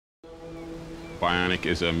Bionic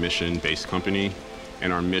is a mission-based company,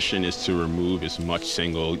 and our mission is to remove as much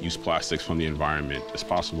single-use plastics from the environment as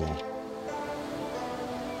possible.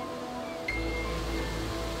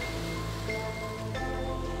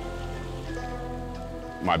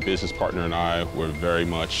 My business partner and I were very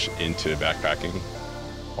much into backpacking.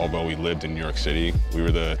 Although we lived in New York City, we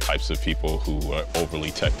were the types of people who were overly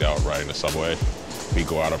teched out riding the subway. We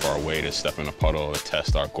go out of our way to step in a puddle, to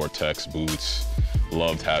test our Gore-Tex boots.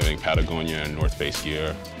 Loved having Patagonia and North Face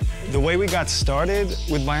gear. The way we got started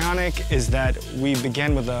with Bionic is that we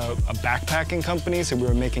began with a backpacking company, so we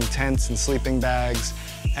were making tents and sleeping bags.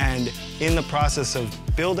 And in the process of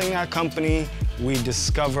building that company, we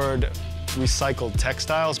discovered recycled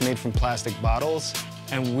textiles made from plastic bottles.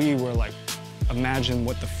 And we were like, imagine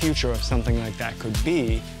what the future of something like that could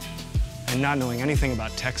be. And not knowing anything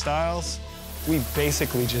about textiles, we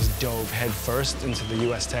basically just dove headfirst into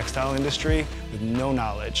the US textile industry with no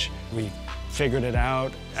knowledge. We figured it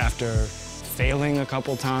out after failing a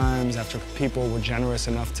couple times, after people were generous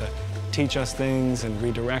enough to teach us things and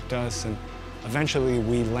redirect us, and eventually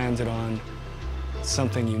we landed on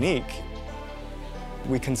something unique.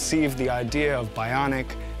 We conceived the idea of Bionic,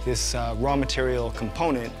 this raw material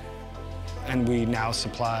component, and we now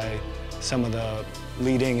supply some of the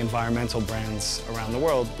leading environmental brands around the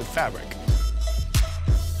world with fabric.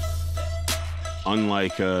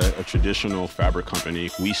 Unlike a traditional fabric company,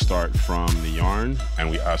 we start from the yarn and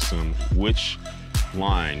we ask them which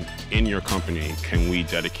line in your company can we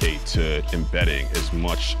dedicate to embedding as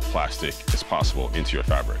much plastic as possible into your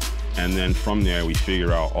fabric. And then from there, we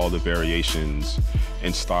figure out all the variations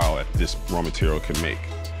in style that this raw material can make.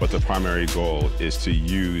 But the primary goal is to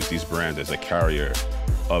use these brands as a carrier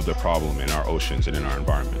of the problem in our oceans and in our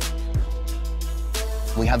environment.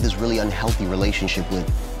 We have this really unhealthy relationship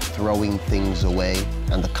with throwing things away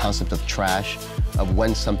and the concept of trash, of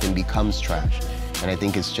when something becomes trash. And I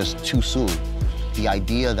think it's just too soon. The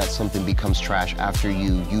idea that something becomes trash after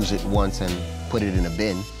you use it once and put it in a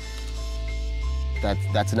bin,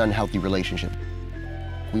 that's an unhealthy relationship.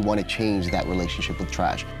 We want to change that relationship with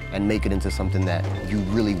trash and make it into something that you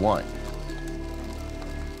really want.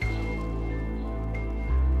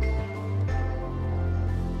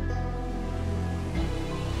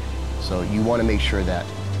 So you want to make sure that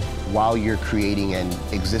while you're creating and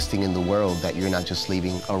existing in the world, that you're not just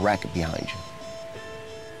leaving a wreck behind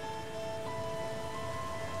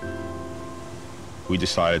you. We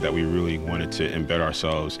decided that we really wanted to embed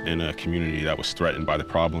ourselves in a community that was threatened by the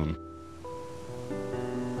problem.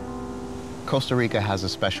 Costa Rica has a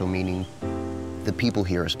special meaning. The people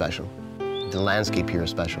here are special. The landscape here is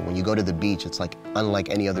special. When you go to the beach, it's like unlike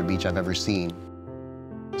any other beach I've ever seen.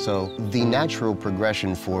 So the natural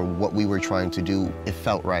progression for what we were trying to do, it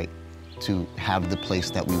felt right to have the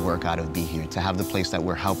place that we work out of be here, to have the place that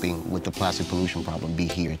we're helping with the plastic pollution problem be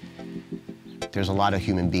here. There's a lot of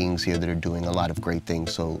human beings here that are doing a lot of great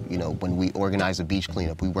things. So, you know, when we organize a beach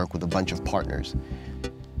cleanup, we work with a bunch of partners.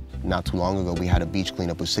 Not too long ago, we had a beach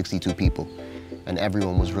cleanup with 62 people, and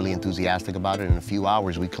everyone was really enthusiastic about it. In a few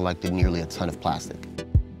hours, we collected nearly a ton of plastic.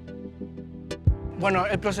 Bueno,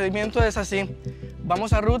 el procedimiento es así.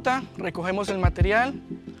 Vamos a ruta, recogemos el material.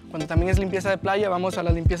 Cuando también es limpieza de playa, vamos a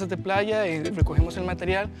las limpiezas de playa y recogemos el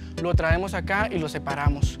material, lo traemos acá y lo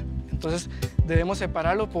separamos. Entonces, debemos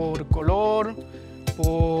separarlo por color,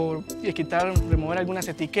 remover algunas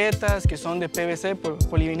etiquetas que son de PVC,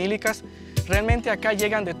 polivinílicas. Realmente acá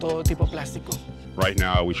llegan de todo tipo de plástico. Right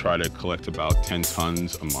now, we try to collect about 10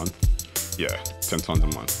 tons a month. Yeah, 10 tons a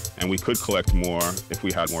month. And we could collect more if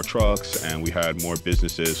we had more trucks and we had more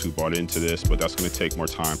businesses who bought into this, but that's going to take more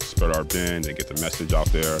time to spread our bin and get the message out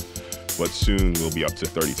there. But soon we'll be up to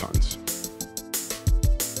 30 tons.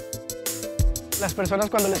 Las personas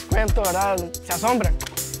cuando les cuento, ¿verdad?, se asombran.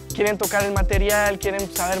 Quieren tocar el material, quieren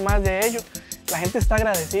saber más de ello. La gente está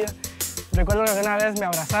agradecida. Recuerdo que una vez me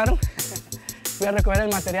abrazaron. Fui a recoger el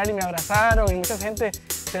material y me abrazaron, y mucha gente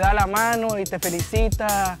te da la mano y te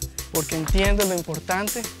felicita porque entiende lo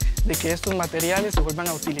importante de que estos materiales se vuelvan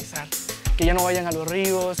a utilizar, que ya no vayan a los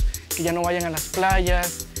ríos, que ya no vayan a las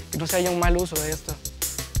playas, que no se haya un mal uso de esto.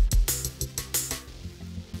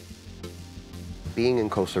 Being in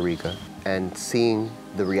Costa Rica and seeing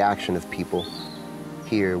the reaction of people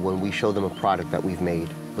here when we show them a product that we've made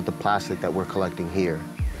with the plastic that we're collecting here,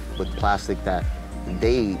 with plastic that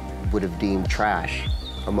they would have deemed trash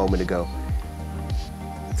a moment ago,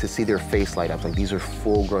 to see their face light up, like these are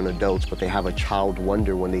full-grown adults, but they have a child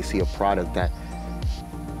wonder when they see a product that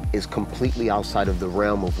is completely outside of the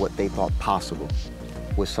realm of what they thought possible,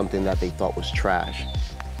 with something that they thought was trash.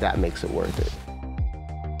 That makes it worth it.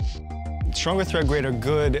 Stronger Thread, Greater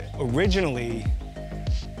Good originally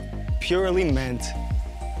purely meant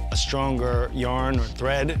a stronger yarn or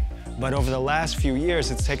thread, but over the last few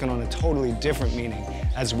years, it's taken on a totally different meaning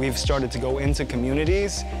as we've started to go into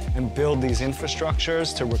communities and build these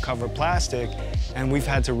infrastructures to recover plastic, and we've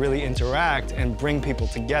had to really interact and bring people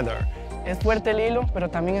together. Es fuerte el hilo, pero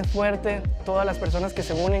también es fuerte todas las personas que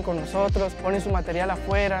se unen con nosotros, ponen su material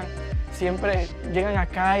afuera, siempre llegan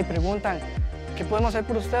acá y preguntan, ¿qué podemos hacer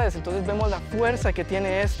por ustedes? Entonces vemos la fuerza que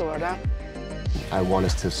tiene esto, ¿verdad? I want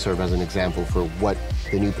us to serve as an example for what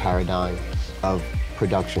the new paradigm of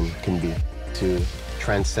production can be, to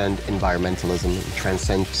transcend environmentalism, and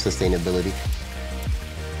transcend sustainability,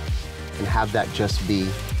 and have that just be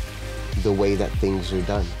the way that things are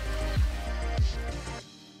done.